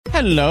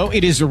Hello,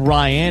 it is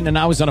Ryan, and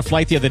I was on a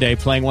flight the other day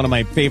playing one of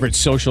my favorite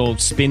social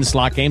spin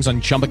slot games on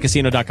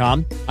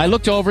ChumbaCasino.com. I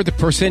looked over at the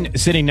person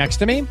sitting next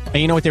to me, and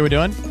you know what they were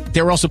doing?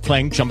 They were also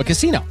playing Chumba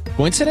Casino.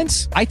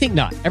 Coincidence? I think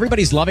not.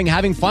 Everybody's loving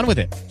having fun with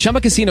it.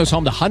 Chumba Casino is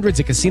home to hundreds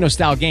of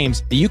casino-style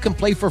games that you can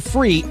play for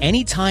free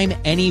anytime,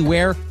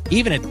 anywhere,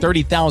 even at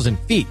 30,000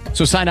 feet.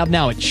 So sign up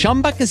now at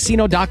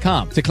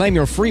ChumbaCasino.com to claim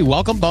your free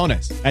welcome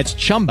bonus. That's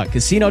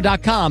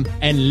ChumbaCasino.com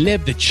and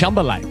live the Chumba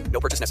life. No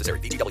purchase necessary.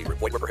 VGW.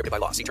 Void where prohibited by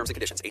law. See terms and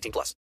conditions.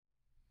 18+.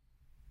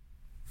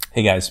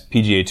 Hey guys,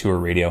 PGA Tour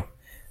Radio.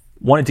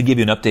 Wanted to give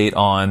you an update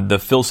on the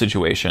Phil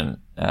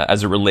situation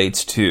as it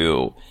relates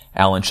to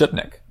Alan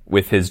Shipnick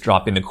with his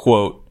dropping the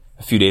quote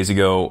a few days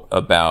ago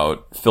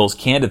about Phil's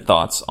candid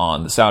thoughts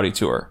on the Saudi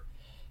tour.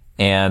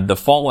 And the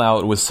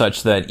fallout was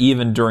such that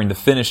even during the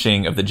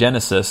finishing of the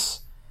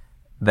Genesis,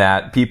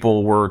 that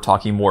people were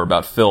talking more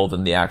about Phil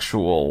than the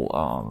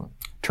actual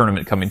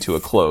tournament coming to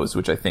a close,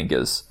 which I think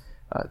is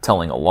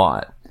telling a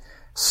lot.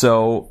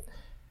 So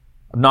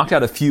I've knocked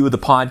out a few of the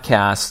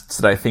podcasts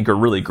that I think are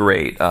really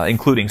great,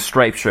 including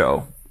Stripe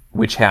Show,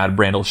 which had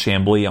Brandel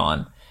Chambly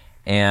on.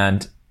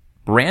 And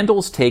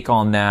Brandel's take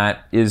on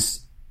that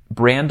is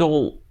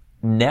Brandel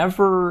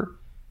never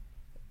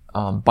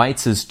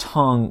bites his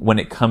tongue when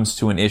it comes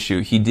to an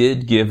issue. He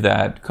did give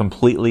that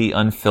completely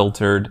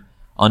unfiltered,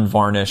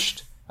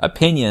 unvarnished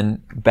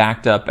opinion,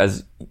 backed up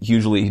as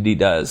usually he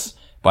does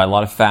by a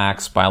lot of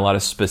facts, by a lot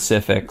of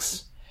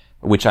specifics,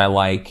 which I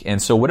like.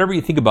 And so whatever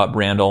you think about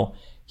Brandel,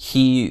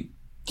 he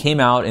came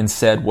out and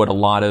said what a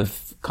lot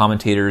of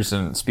commentators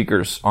and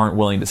speakers aren't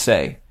willing to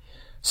say.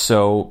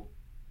 So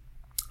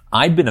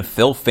I've been a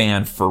Phil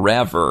fan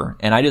forever,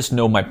 and I just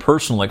know my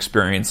personal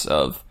experience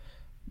of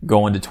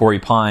going to Torrey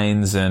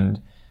Pines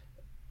and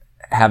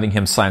having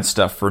him sign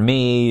stuff for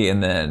me,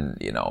 and then,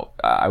 you know,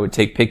 I would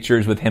take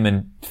pictures with him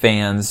and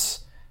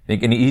fans.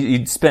 And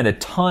he'd spend a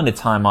ton of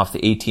time off the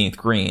 18th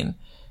green,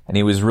 and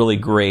he was really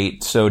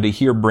great. So to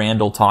hear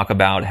Brandel talk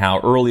about how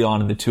early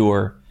on in the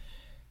tour,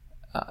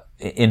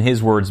 in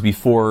his words,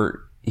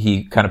 before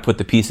he kind of put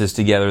the pieces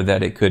together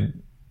that it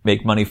could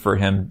make money for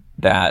him,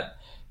 that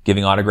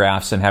giving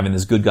autographs and having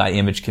this good guy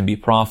image can be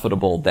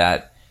profitable,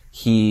 that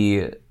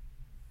he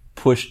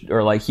pushed,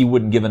 or like he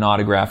wouldn't give an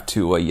autograph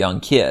to a young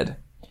kid,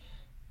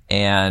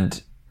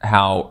 and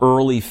how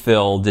early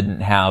Phil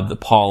didn't have the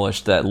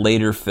polish that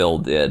later Phil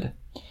did.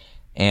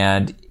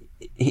 And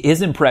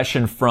his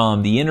impression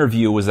from the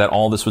interview was that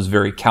all this was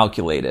very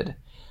calculated.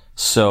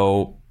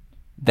 So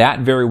that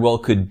very well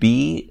could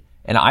be.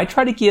 And I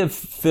try to give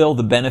Phil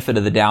the benefit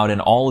of the doubt in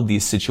all of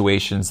these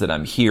situations that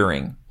I'm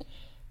hearing.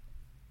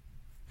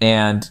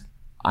 And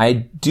I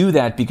do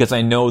that because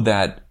I know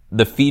that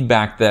the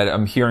feedback that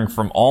I'm hearing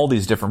from all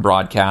these different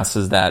broadcasts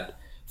is that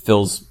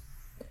Phil's,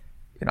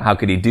 you know, how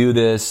could he do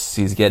this?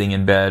 He's getting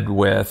in bed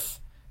with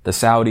the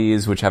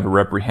Saudis, which have a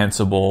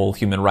reprehensible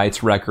human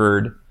rights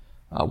record.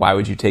 Why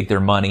would you take their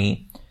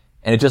money?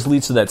 And it just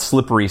leads to that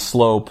slippery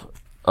slope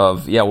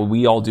of, yeah, well,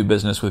 we all do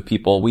business with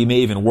people. We may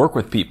even work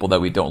with people that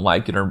we don't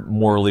like and are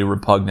morally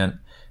repugnant,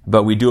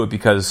 but we do it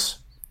because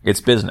it's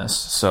business.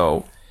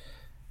 So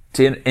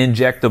to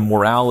inject the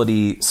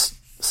morality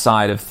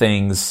side of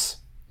things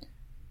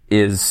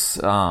is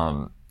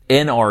an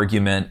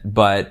argument,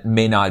 but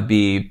may not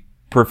be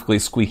perfectly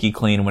squeaky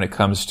clean when it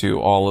comes to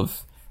all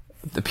of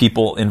the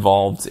people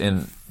involved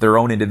in their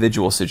own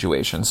individual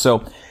situations.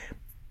 So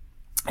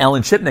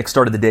Alan Shipnick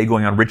started the day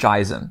going on Rich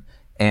Eisen,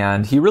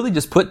 and he really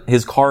just put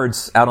his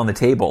cards out on the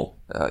table.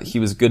 He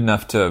was good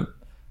enough to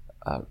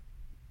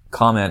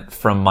comment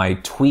from my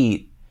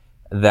tweet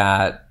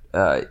that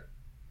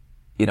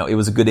you know, it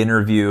was a good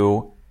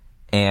interview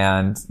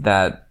and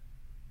that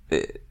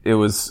it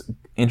was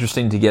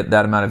interesting to get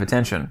that amount of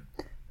attention.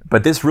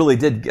 But this really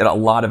did get a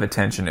lot of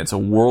attention. It's a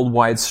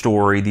worldwide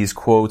story. These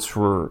quotes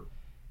were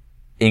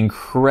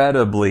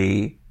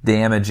incredibly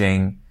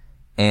damaging,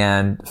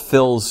 and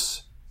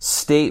Phil's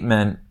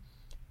statement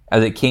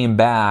as it came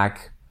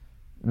back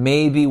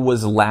maybe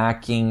was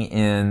lacking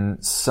in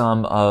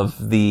some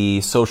of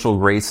the social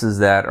graces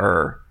that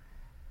are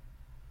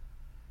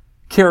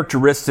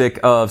characteristic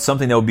of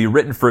something that would be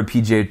written for a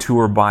PGA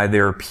Tour by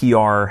their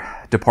PR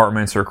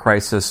departments or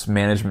crisis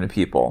management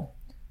people.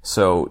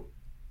 So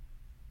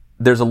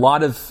there's a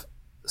lot of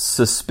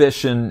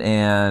suspicion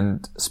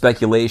and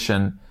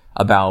speculation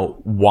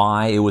about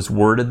why it was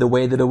worded the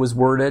way that it was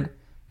worded.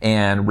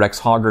 And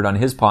Rex Hoggard on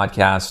his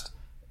podcast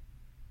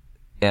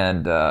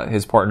and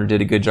his partner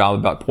did a good job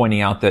about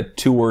pointing out that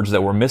two words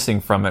that were missing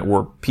from it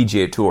were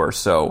PGA Tour.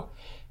 So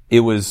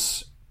it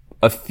was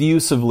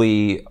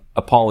effusively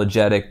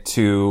apologetic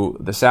to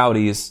the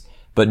Saudis,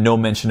 but no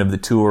mention of the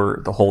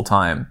tour the whole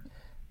time.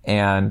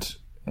 And,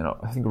 you know,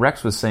 I think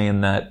Rex was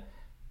saying that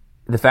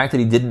the fact that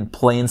he didn't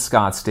play in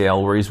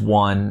Scottsdale where he's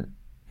won,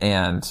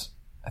 and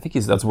I think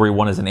that's where he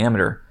won as an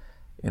amateur,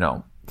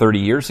 30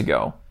 years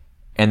ago.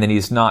 And then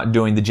he's not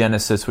doing the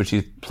Genesis, which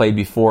he played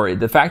before.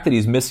 The fact that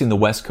he's missing the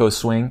West Coast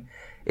swing,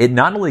 it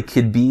not only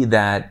could be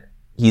that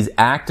he's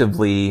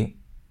actively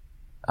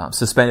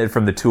suspended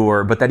from the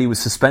tour, but that he was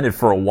suspended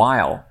for a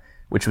while,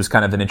 which was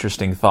kind of an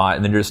interesting thought,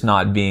 and then just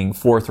not being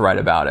forthright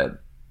about it.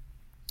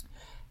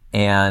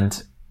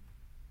 And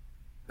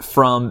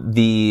from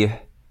the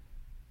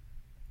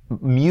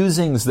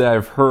musings that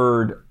I've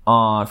heard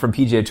from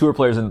PGA Tour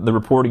players and the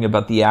reporting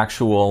about the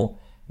actual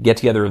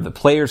get-together of the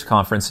Players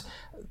Conference,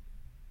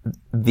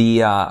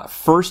 the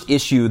first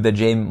issue that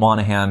Jay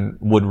Monahan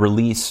would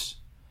release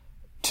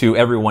to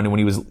everyone when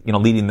he was,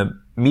 leading the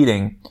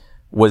meeting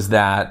was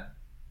that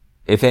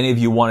if any of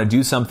you want to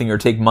do something or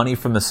take money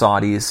from the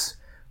Saudis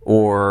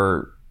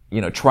or,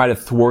 try to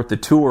thwart the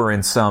tour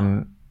in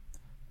some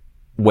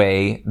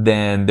way,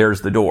 then there's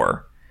the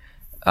door.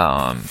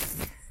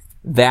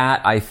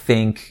 That, I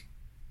think,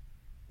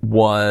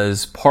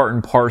 was part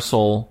and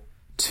parcel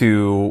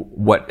to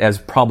what has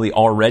probably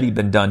already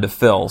been done to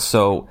Phil.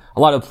 So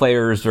a lot of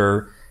players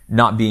are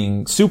not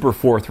being super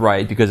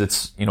forthright because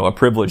it's, a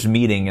privileged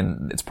meeting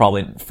and it's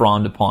probably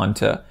frowned upon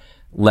to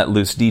let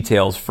loose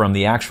details from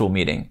the actual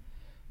meeting.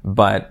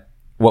 But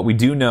what we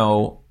do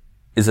know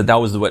is that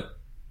was what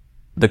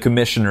the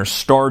commissioner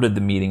started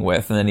the meeting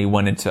with, and then he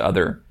went into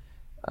other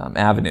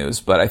avenues.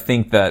 But I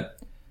think that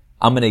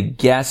I'm going to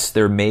guess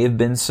there may have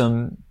been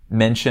some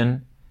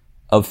mention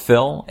of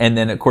Phil. And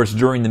then, of course,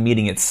 during the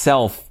meeting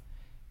itself,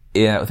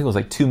 I think it was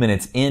like 2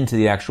 minutes into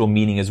the actual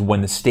meeting is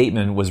when the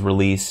statement was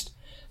released,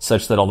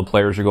 such that all the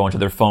players are going to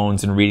their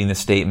phones and reading the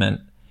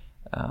statement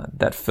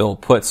that Phil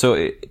put.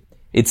 So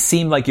it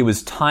seemed like it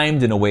was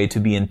timed in a way to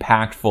be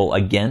impactful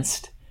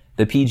against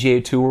the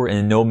PGA Tour,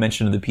 and no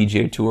mention of the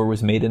PGA Tour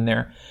was made in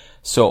there.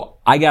 So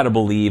I got to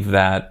believe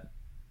that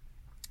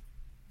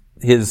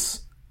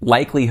his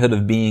likelihood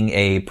of being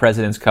a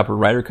President's Cup or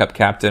Ryder Cup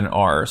captain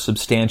are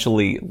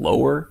substantially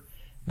lower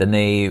than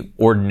they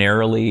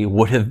ordinarily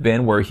would have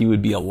been, where he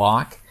would be a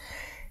lock.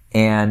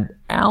 And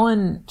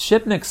Alan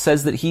Shipnuck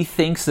says that he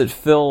thinks that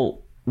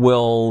Phil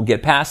will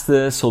get past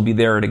this. He'll be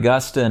there at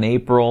Augusta in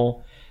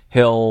April.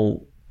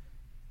 He'll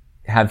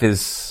have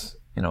his,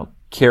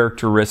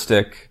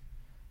 characteristic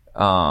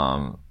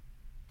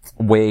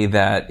way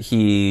that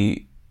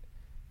he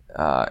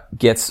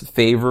gets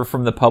favor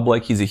from the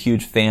public. He's a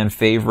huge fan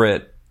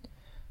favorite.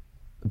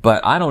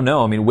 But I don't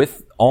know. I mean,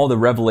 with all the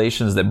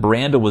revelations that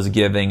Brandel was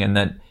giving, and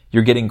that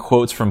you're getting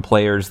quotes from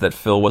players that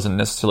Phil wasn't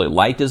necessarily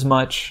liked as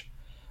much.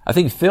 I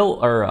think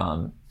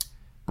Brandel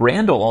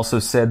also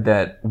said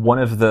that one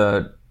of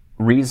the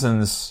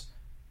reasons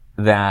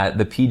that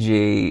the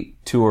PGA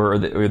Tour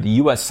or the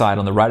U.S. side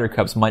on the Ryder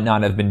Cups might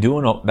not have been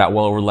doing that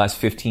well over the last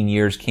 15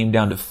 years came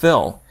down to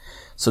Phil.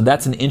 So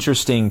that's an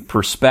interesting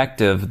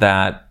perspective,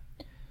 that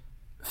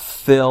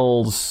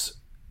Phil's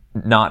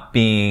not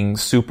being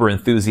super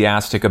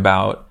enthusiastic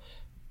about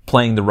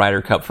playing the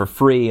Ryder Cup for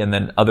free, and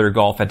then other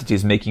golf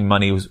entities making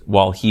money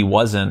while he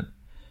wasn't,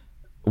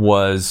 he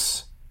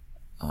was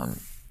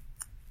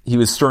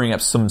stirring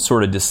up some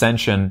sort of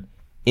dissension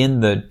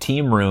in the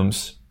team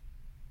rooms.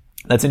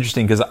 That's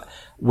interesting, because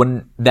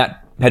when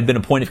that had been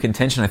a point of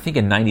contention, I think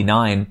in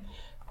 '99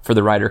 for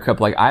the Ryder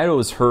Cup, I had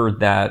always heard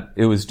that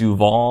it was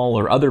Duval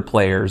or other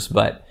players,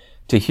 but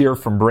to hear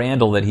from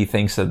Brandel that he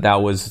thinks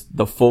that was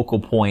the focal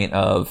point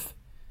of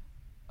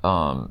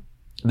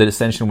the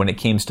dissension when it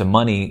came to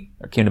money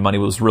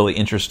was really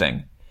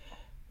interesting.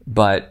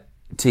 But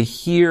to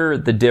hear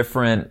the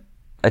different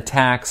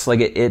attacks,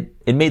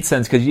 it made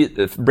sense, because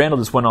Brandel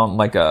just went on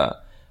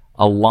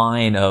a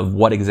line of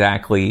what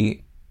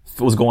exactly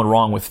was going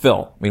wrong with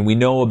Phil. I mean, we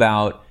know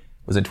about,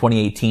 was in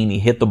 2018, he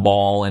hit the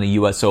ball in a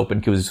U.S. Open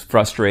because he was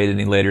frustrated, and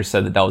he later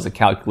said that was a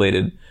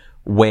calculated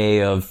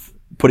way of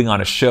putting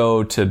on a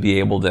show to be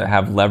able to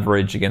have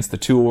leverage against the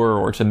tour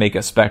or to make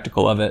a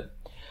spectacle of it.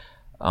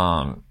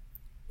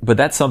 But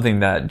that's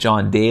something that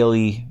John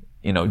Daly,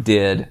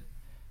 did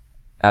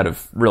out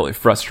of really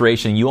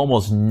frustration. You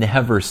almost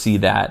never see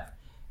that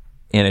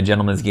in a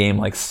gentleman's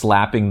game,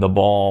 slapping the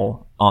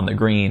ball on the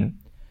green.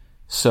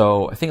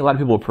 So I think a lot of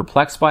people are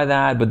perplexed by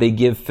that, but they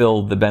give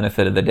Phil the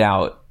benefit of the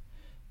doubt.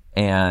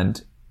 And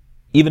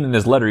even in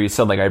his letter, he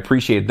said, I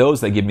appreciate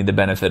those that give me the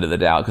benefit of the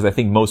doubt, because I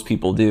think most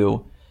people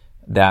do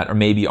that, or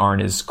maybe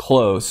aren't as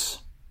close.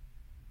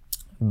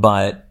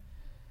 But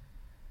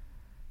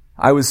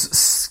I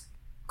was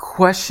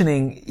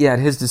questioning,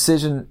 his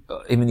decision,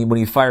 when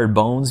he fired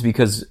Bones,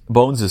 because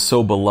Bones is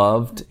so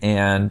beloved,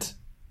 and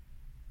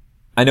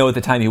I know at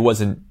the time he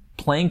wasn't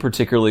playing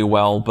particularly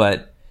well,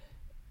 but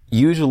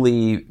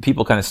usually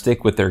people kind of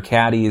stick with their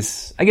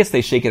caddies. I guess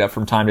they shake it up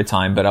from time to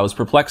time, but I was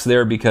perplexed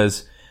there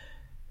because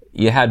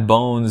you had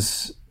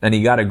Bones, and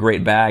he got a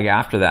great bag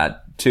after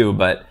that too,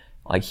 but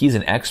he's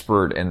an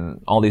expert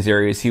in all these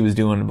areas. He was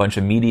doing a bunch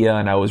of media,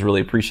 and I always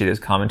really appreciated his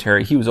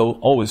commentary. He was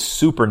always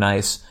super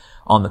nice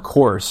on the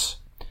course.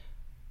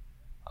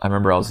 I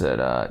remember I was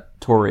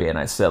at Torrey, and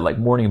I said,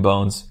 morning,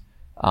 Bones,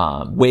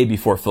 way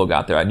before Phil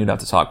got there. I knew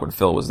not to talk when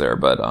Phil was there,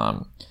 but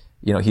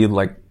he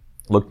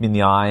looked me in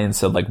the eye and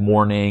said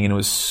morning, and it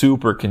was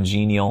super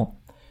congenial,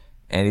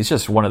 and he's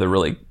just one of the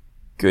really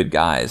good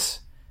guys.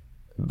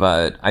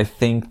 But I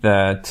think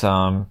that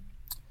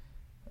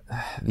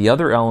the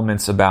other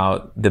elements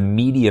about the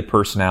media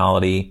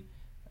personality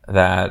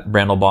that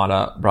Brandel brought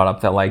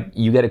up that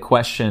you get a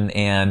question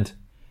and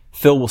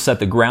Phil will set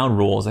the ground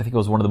rules. I think it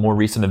was one of the more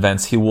recent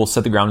events. He will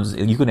set the ground rules.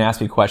 You can ask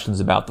me questions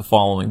about the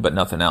following, but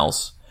nothing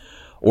else.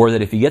 Or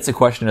that if he gets a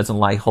question he doesn't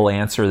like, he'll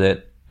answer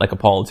that like a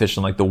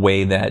politician, like the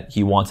way that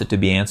he wants it to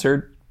be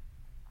answered.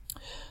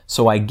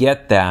 So I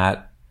get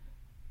that.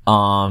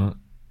 I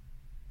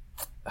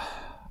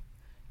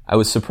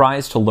was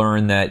surprised to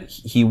learn that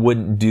he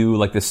wouldn't do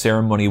like the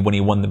ceremony when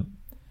he won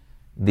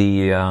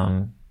the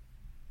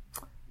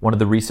one of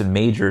the recent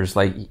majors.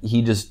 Like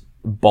he just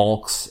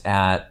balks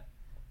at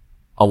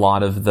a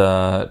lot of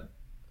the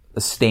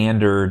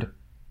standard,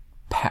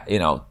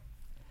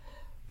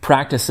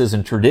 practices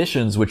and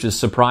traditions, which is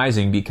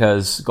surprising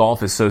because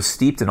golf is so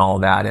steeped in all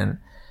of that. And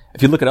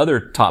if you look at other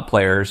top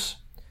players,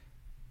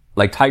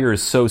 like Tiger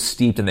is so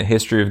steeped in the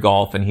history of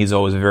golf and he's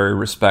always very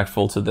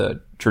respectful to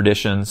the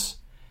traditions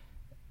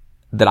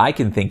that I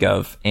can think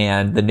of.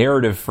 And the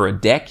narrative for a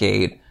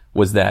decade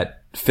was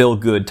that Phil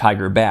good,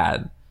 Tiger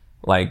bad.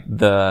 Like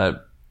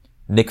the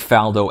Nick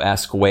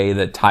Faldo-esque way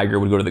that Tiger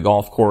would go to the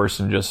golf course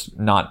and just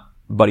not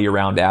buddy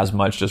around as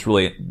much, just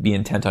really be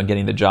intent on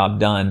getting the job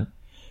done,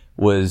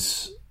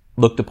 was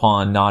looked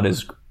upon not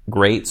as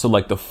great. So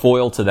like the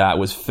foil to that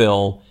was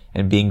Phil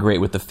and being great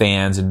with the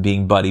fans and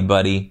being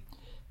buddy-buddy.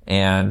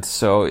 And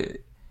so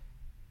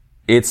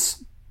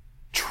it's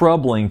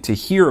troubling to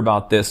hear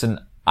about this. And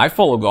I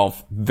follow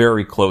golf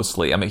very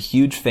closely. I'm a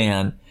huge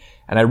fan.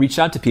 And I reached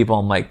out to people.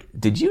 I'm like,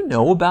 did you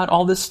know about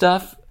all this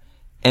stuff?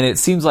 And it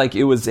seems like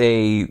it was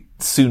a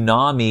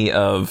tsunami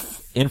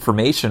of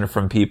information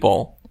from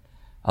people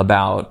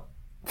about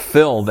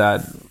Phil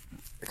that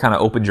kind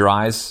of opened your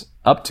eyes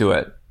up to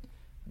it.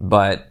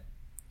 But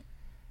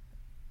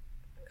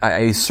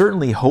I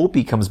certainly hope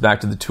he comes back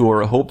to the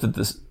tour. I hope that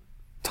this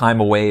time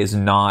away is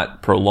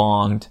not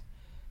prolonged.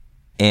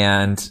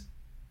 And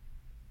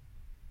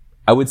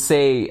I would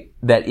say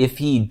that if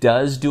he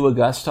does do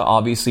Augusta,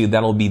 obviously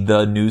that'll be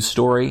the news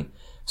story.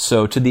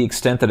 So to the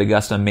extent that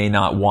Augusta may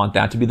not want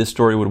that to be the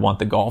story, would want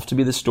the golf to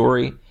be the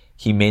story,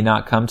 he may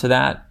not come to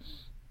that.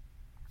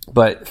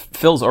 But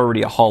Phil's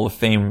already a Hall of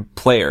Fame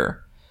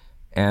player,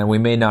 and we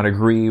may not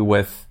agree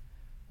with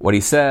what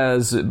he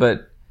says,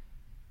 but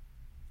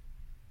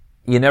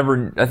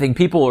I think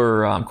people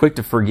are quick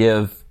to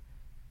forgive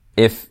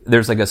if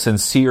there's like a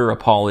sincere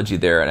apology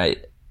there. And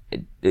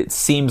it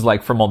seems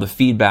like from all the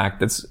feedback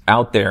that's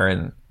out there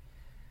and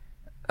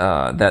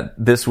that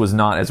this was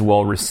not as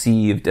well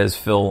received as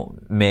Phil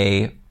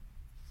may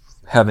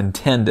have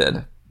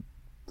intended.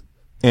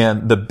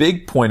 And the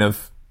big point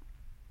of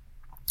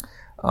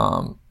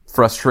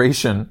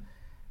frustration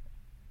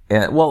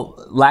and,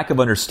 lack of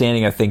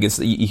understanding, I think, is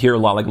you hear a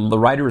lot. Like the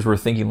writers were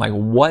thinking, like,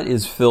 what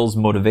is Phil's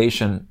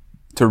motivation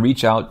to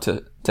reach out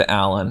to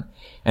Alan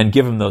and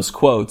give him those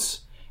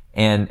quotes?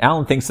 And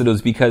Alan thinks that it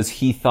was because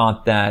he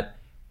thought that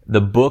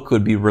the book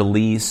would be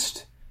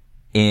released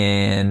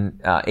in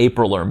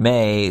April or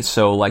May,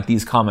 so like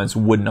these comments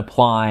wouldn't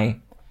apply,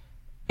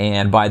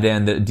 and by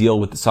then the deal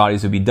with the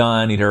Saudis would be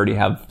done. He'd already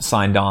have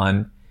signed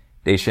on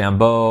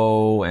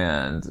DeChambeau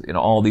and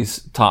all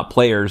these top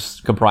players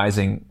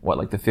comprising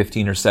like the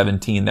 15 or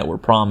 17 that were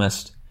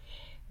promised.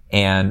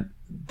 And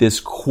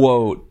this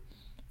quote,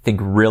 I think,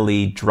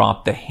 really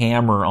dropped the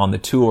hammer on the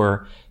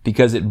tour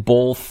because it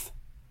both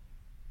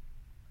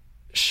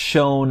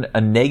shone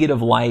a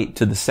negative light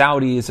to the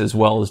Saudis as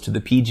well as to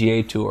the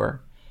PGA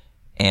Tour.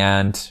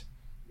 And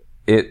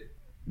it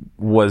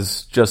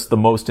was just the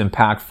most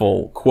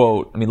impactful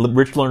quote. I mean,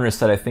 Rich Lerner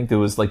said, I think it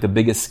was like the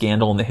biggest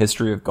scandal in the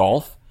history of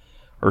golf,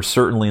 or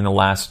certainly in the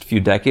last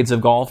few decades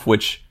of golf,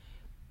 which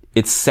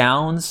it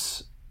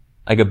sounds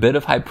like a bit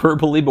of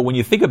hyperbole, but when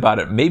you think about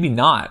it, maybe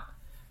not.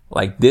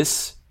 Like,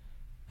 this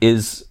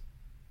is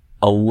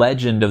a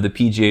legend of the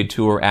PGA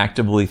Tour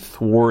actively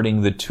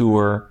thwarting the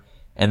tour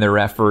and their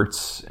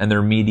efforts and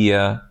their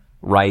media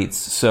rights.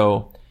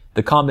 So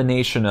the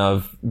combination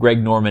of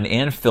Greg Norman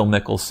and Phil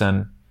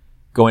Mickelson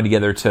going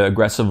together to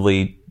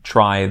aggressively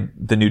try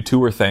the new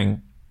tour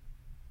thing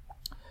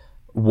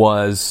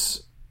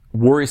was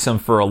worrisome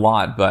for a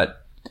lot,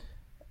 but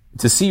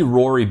to see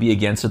Rory be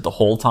against it the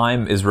whole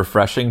time is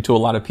refreshing to a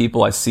lot of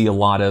people. I see a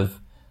lot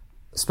of,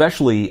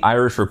 especially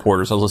Irish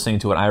reporters. I was listening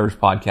to an Irish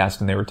podcast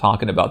and they were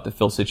talking about the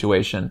Phil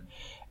situation,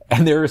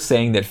 and they were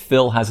saying that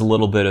Phil has a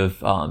little bit of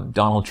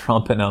Donald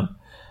Trump in him,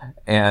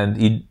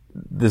 and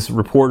this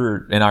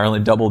reporter in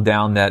Ireland doubled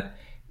down that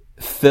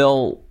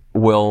Phil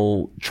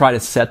will try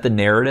to set the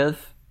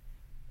narrative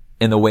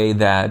in the way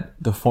that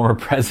the former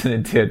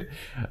president did.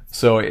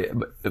 So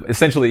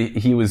essentially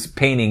he was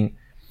painting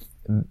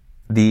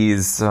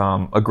these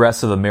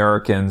aggressive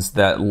Americans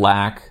that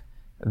lack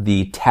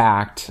the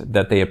tact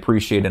that they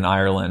appreciate in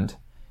Ireland,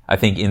 I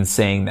think, in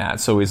saying that.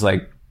 So he's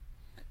like,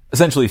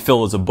 essentially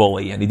Phil is a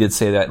bully, and he did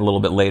say that a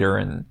little bit later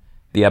in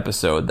the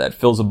episode, that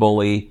Phil's a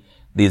bully.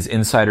 These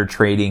insider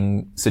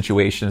trading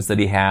situations that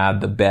he had,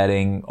 the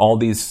betting, all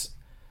these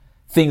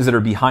things that are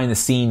behind the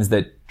scenes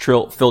that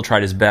Phil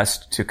tried his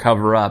best to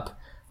cover up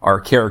are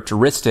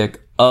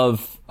characteristic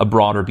of a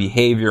broader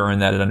behavior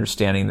and that an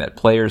understanding that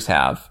players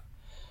have.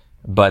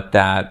 But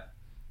that,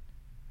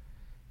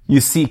 you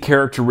see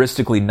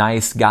characteristically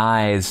nice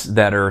guys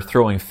that are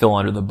throwing Phil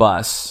under the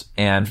bus.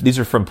 And these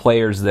are from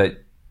players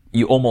that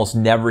you almost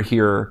never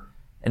hear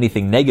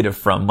anything negative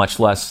from, much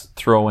less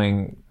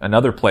throwing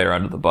another player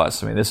under the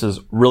bus. I mean, this is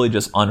really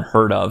just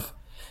unheard of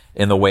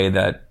in the way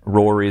that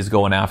Rory is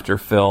going after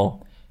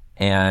Phil,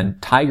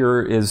 and Tiger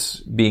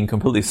is being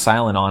completely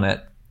silent on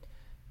it.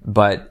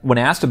 But when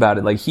asked about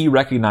it, like, he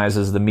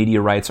recognizes the media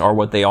rights are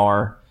what they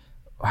are.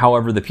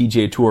 However, the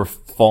PGA Tour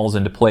falls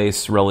into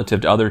place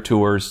relative to other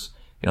tours.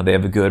 You know, they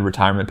have a good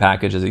retirement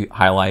package, as he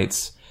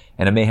highlights,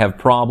 and it may have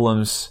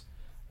problems,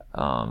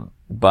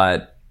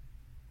 but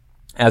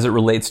as it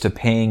relates to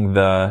paying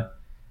the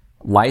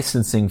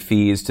licensing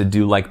fees to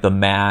do like the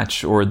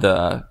match or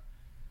the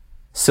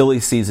silly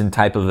season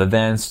type of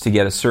events to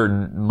get a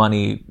certain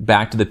money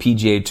back to the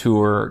PGA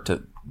Tour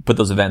to put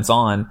those events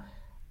on,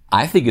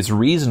 I think it's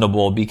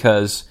reasonable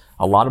because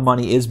a lot of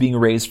money is being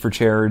raised for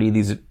charity.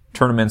 These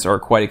tournaments are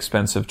quite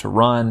expensive to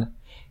run,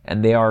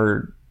 and they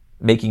are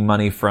making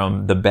money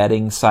from the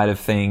betting side of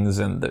things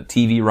and the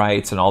TV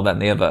rights and all that,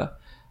 and they have a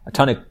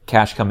ton of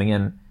cash coming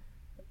in.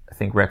 I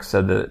think Rex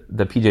said that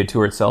the PGA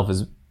Tour itself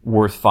is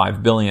worth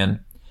 $5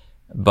 billion,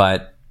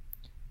 but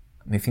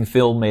I think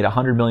Phil made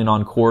 $100 million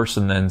on course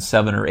and then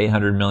 $700 or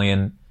 $800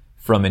 million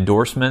from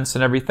endorsements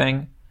and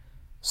everything.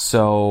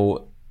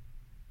 So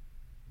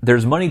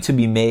there's money to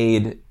be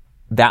made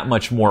that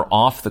much more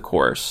off the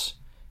course,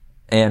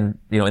 and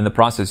in the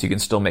process you can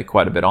still make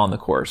quite a bit on the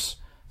course.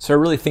 So I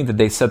really think that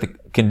they set the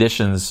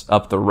conditions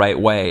up the right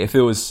way. If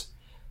it was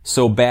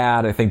so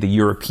bad, I think the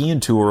European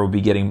Tour would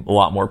be getting a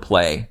lot more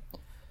play.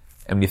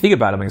 And when you think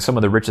about it, I mean, some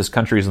of the richest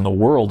countries in the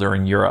world are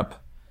in Europe,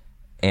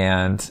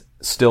 and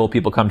still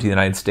people come to the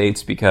United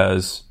States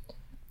because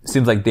it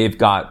seems like they've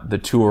got the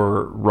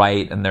tour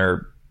right and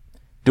they're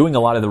doing a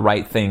lot of the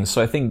right things.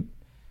 So I think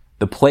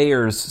the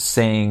players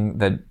saying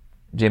that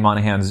Jay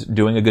Monahan's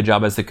doing a good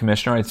job as the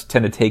commissioner, I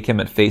tend to take him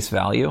at face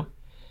value,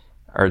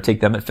 or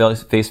take them at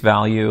face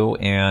value.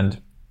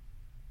 And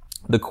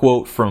the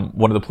quote from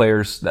one of the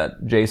players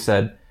that Jay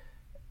said,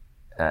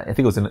 I think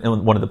it was in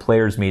one of the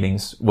players'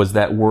 meetings, was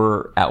that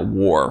we're at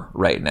war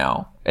right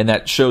now. And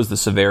that shows the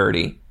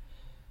severity.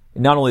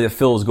 Not only that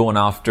Phil is going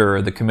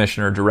after the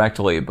commissioner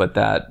directly, but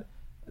that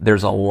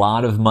there's a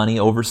lot of money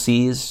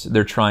overseas.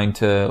 They're trying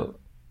to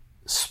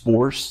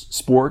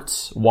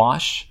sports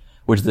wash,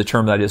 which is the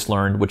term that I just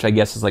learned, which I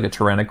guess is like a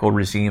tyrannical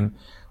regime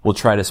will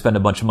try to spend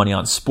a bunch of money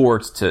on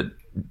sports to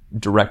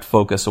direct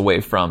focus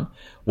away from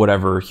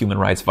whatever human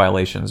rights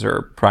violations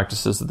or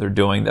practices that they're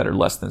doing that are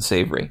less than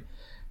savory.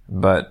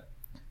 But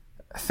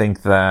I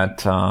think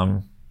that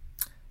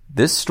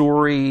this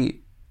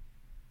story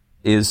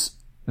is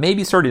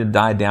maybe starting to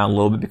die down a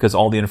little bit because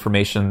all the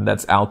information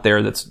that's out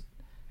there that's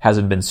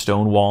hasn't been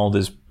stonewalled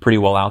is pretty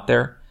well out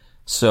there.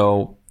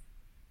 So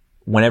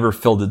whenever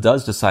Phil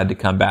does decide to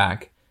come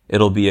back,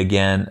 it'll be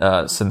again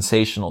a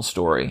sensational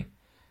story.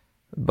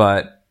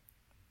 But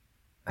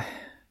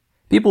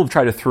people have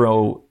tried to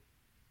throw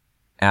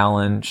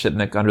Alan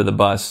Shipnuck under the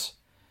bus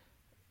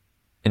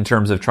in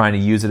terms of trying to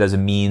use it as a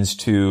means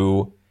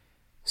to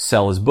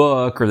sell his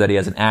book, or that he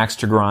has an axe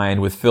to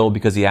grind with Phil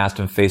because he asked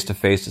him face to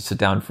face to sit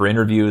down for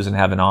interviews and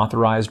have an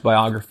authorized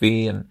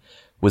biography, and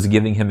was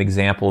giving him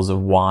examples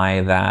of why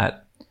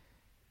that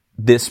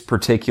this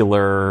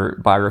particular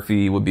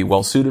biography would be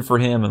well suited for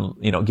him,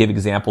 and give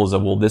examples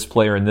of, well, this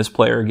player and this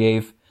player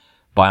gave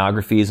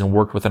biographies and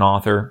worked with an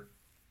author.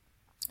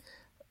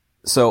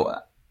 So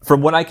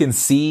from what I can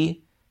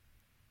see,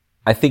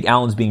 I think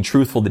Alan's being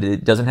truthful that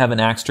it doesn't have an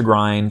axe to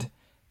grind,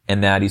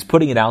 and that he's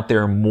putting it out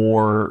there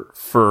more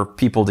for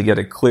people to get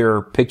a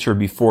clearer picture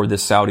before the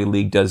Saudi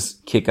League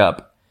does kick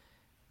up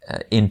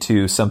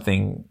into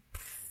something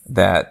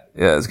that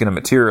is going to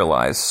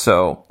materialize.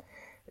 So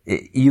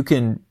you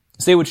can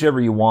say whichever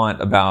you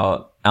want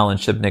about Alan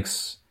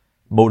Shipnuck's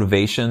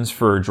motivations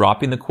for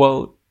dropping the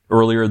quote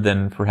earlier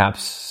than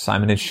perhaps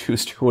Simon &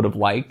 Schuster would have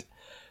liked,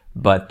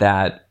 but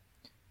that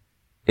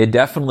it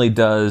definitely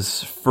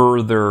does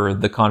further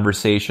the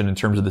conversation in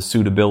terms of the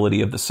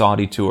suitability of the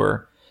Saudi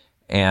tour,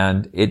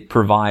 and it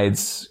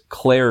provides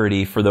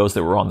clarity for those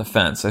that were on the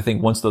fence. I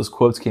think once those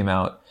quotes came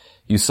out,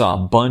 you saw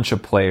a bunch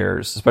of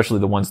players, especially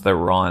the ones that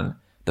were on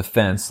the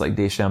fence, like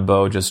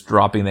DeChambeau, just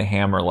dropping the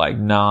hammer like,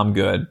 nah, I'm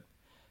good,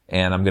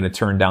 and I'm going to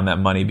turn down that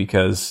money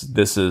because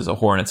this is a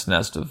hornet's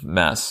nest of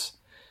mess.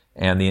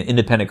 And the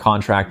independent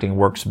contracting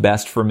works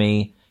best for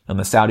me. On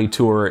the Saudi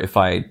tour, if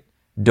I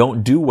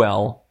don't do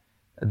well,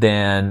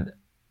 then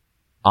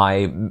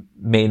I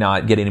may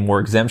not get any more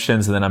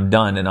exemptions, and then I'm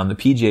done. And on the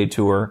PGA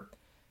Tour,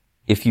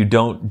 if you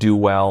don't do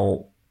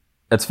well,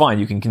 that's fine.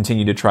 You can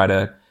continue to try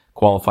to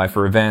qualify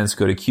for events,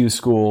 go to Q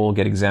school,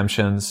 get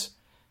exemptions,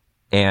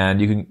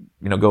 and you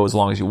can, go as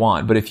long as you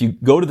want. But if you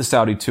go to the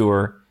Saudi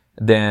Tour,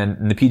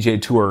 then the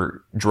PGA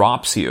Tour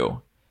drops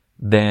you,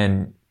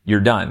 then you're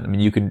done. I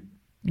mean, you can't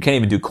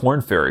even do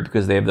Korn Ferry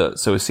because they have the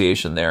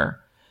association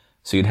there.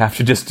 So you'd have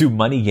to just do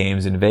money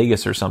games in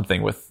Vegas or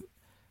something with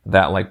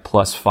that like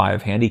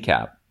 +5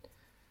 handicap.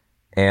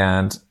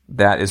 And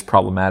that is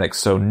problematic.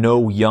 So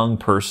no young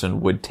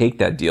person would take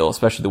that deal,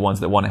 especially the ones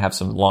that want to have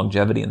some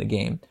longevity in the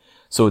game.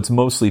 So it's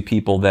mostly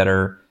people that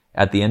are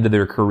at the end of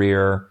their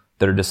career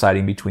that are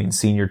deciding between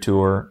Senior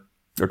Tour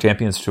or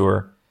Champions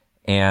Tour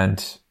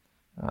and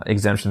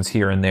exemptions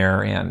here and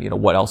there, and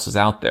what else is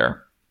out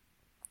there.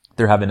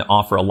 They're having to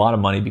offer a lot of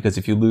money, because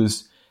if you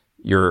lose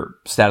your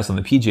status on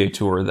the PGA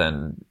Tour,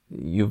 then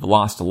you've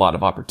lost a lot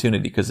of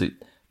opportunity, because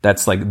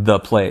that's like the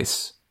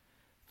place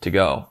to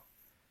go.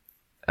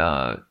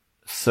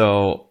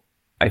 So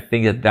I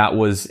think that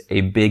was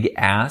a big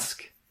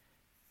ask,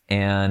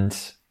 and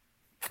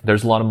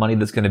there's a lot of money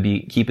that's going to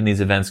be keeping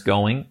these events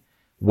going.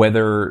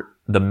 Whether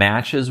the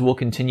matches will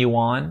continue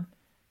on,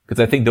 because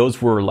I think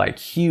those were like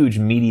huge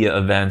media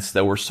events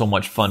that were so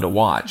much fun to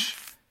watch.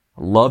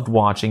 Loved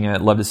watching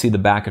it. Loved to see the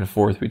back and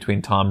forth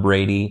between Tom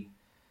Brady,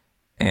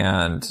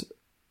 and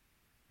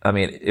I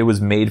mean, it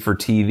was made for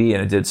TV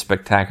and it did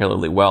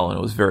spectacularly well, and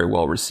it was very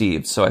well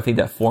received. So I think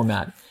that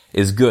format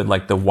is good,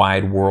 like the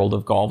Wide World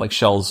of Golf, like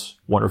Shell's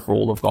Wonderful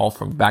World of Golf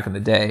from back in the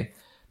day.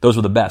 Those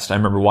were the best. I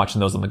remember watching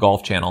those on the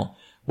Golf Channel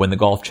when the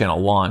Golf Channel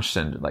launched,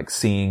 and like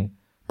seeing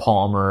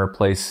Palmer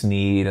play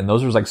Snead, and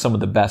those were like some of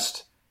the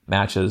best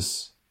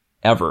matches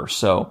ever.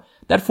 So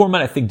that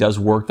format I think does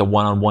work, the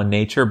one-on-one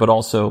nature, but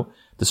also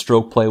the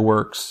stroke play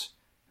works,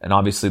 and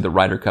obviously the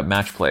Ryder Cup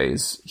match play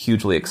is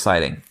hugely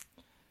exciting.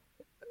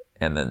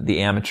 And then the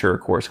amateur,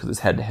 of course, because it's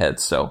head-to-head.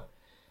 So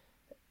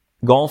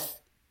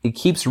golf, it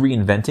keeps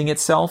reinventing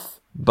itself,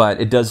 but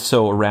it does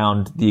so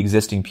around the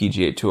existing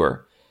PGA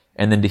Tour.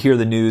 And then to hear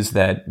the news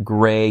that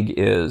Greg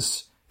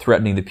is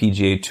threatening the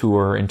PGA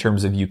Tour in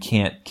terms of you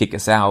can't kick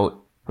us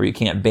out or you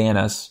can't ban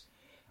us,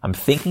 I'm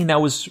thinking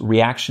that was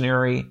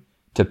reactionary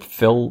to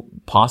Phil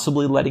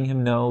possibly letting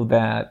him know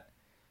that,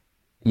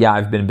 yeah,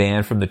 I've been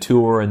banned from the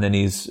tour, and then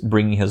he's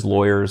bringing his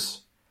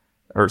lawyers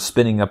or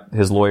spinning up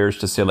his lawyers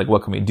to say, like,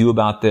 what can we do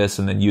about this?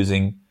 And then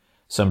using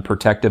some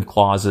protective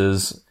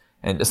clauses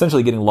and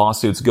essentially getting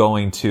lawsuits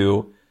going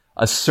to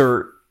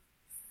assert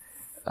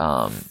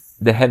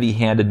the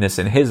heavy-handedness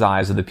in his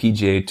eyes of the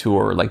PGA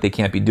Tour, like they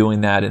can't be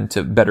doing that, and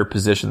to better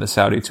position the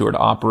Saudi Tour to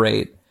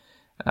operate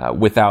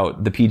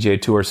without the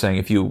PGA Tour saying,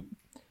 if you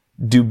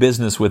do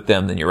business with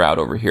them, then you're out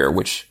over here,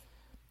 which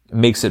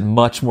makes it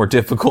much more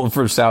difficult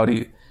for the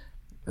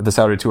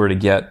Saudi Tour to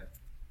get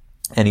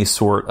any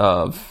sort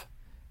of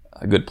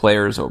good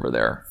players over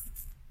there.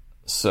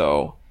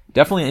 So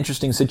definitely an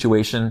interesting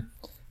situation.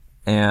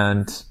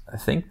 And I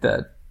think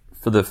that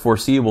for the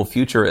foreseeable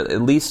future,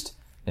 at least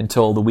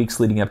until the weeks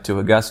leading up to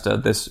Augusta,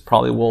 this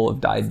probably will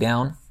have died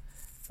down.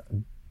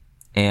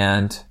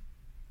 And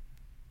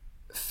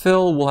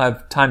Phil will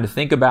have time to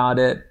think about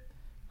it.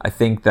 I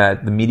think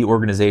that the media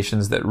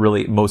organizations that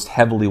really most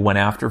heavily went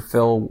after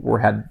Phil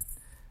had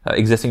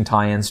existing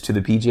tie-ins to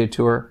the PGA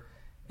Tour.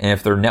 And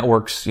if their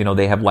networks,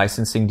 they have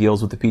licensing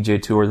deals with the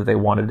PGA Tour that they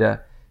wanted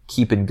to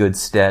keep in good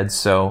stead.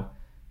 So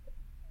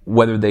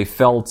whether they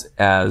felt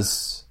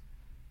as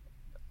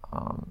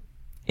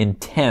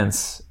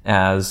intense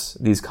as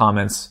these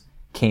comments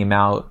came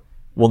out,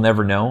 we'll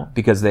never know,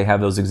 because they have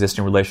those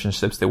existing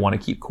relationships they want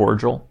to keep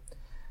cordial.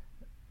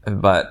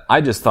 But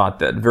I just thought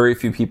that very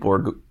few people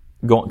are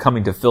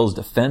coming to Phil's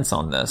defense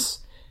on this.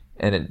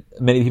 And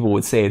many people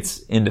would say it's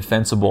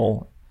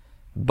indefensible.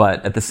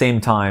 But at the same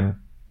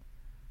time,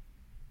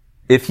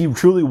 if he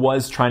truly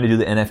was trying to do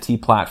the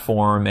NFT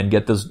platform and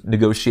get those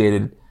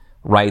negotiated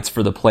rights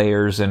for the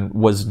players and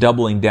was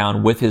doubling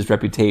down with his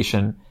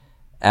reputation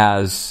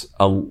as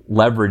a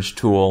leverage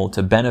tool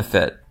to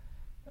benefit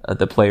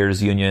the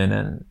players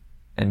union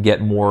and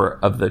get more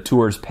of the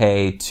tour's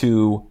pay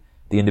to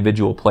the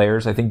individual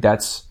players, I think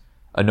that's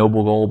a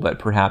noble goal, but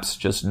perhaps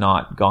just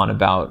not gone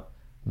about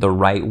the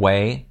right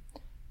way.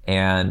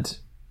 And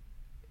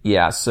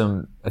yeah,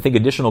 I think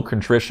additional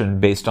contrition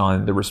based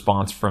on the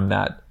response from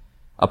that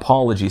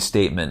apology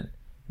statement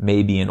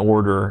may be in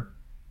order,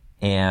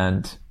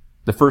 and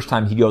the first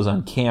time he goes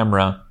on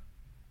camera,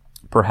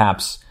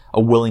 perhaps a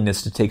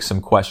willingness to take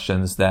some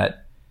questions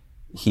that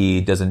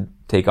he doesn't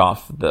take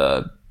off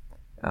the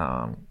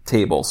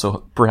table.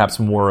 So perhaps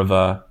more of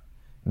a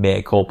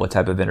mea culpa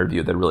type of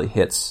interview that really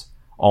hits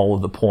all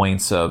of the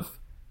points of,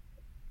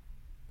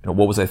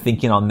 what was I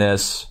thinking on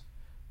this?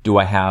 Do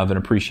I have an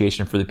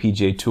appreciation for the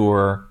PGA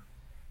Tour?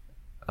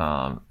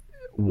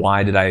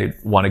 Why did I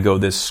want to go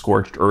this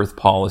scorched earth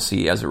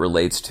policy as it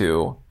relates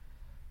to,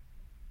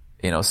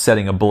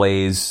 setting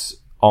ablaze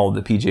all of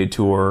the PGA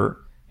Tour,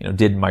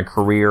 did my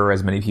career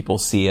as many people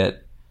see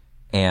it,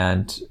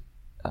 and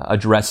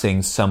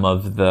addressing some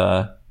of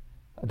the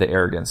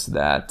arrogance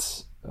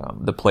that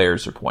the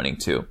players are pointing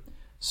to.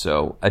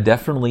 So a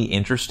definitely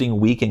interesting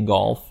week in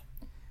golf.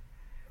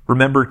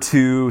 Remember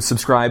to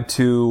subscribe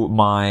to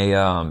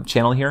my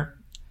channel here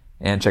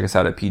and check us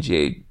out at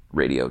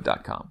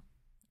pgaradio.com.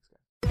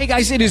 Hey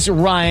guys, it is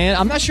Ryan.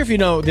 I'm not sure if you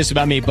know this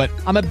about me, but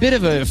I'm a bit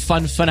of a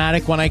fun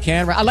fanatic when I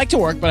can. I like to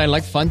work, but I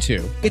like fun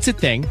too. It's a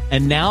thing.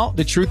 And now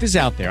the truth is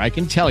out there. I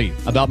can tell you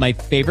about my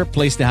favorite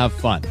place to have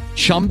fun.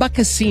 Chumba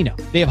Casino.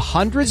 They have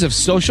hundreds of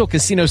social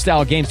casino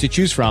style games to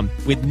choose from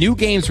with new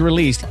games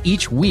released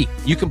each week.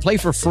 You can play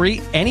for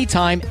free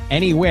anytime,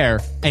 anywhere.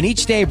 And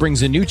each day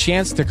brings a new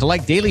chance to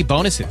collect daily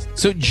bonuses.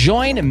 So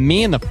join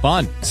me in the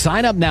fun.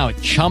 Sign up now at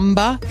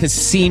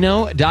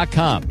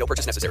ChumbaCasino.com. No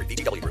purchase necessary.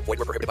 VGW Group. Void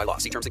where prohibited by law.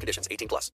 See terms and conditions. 18+.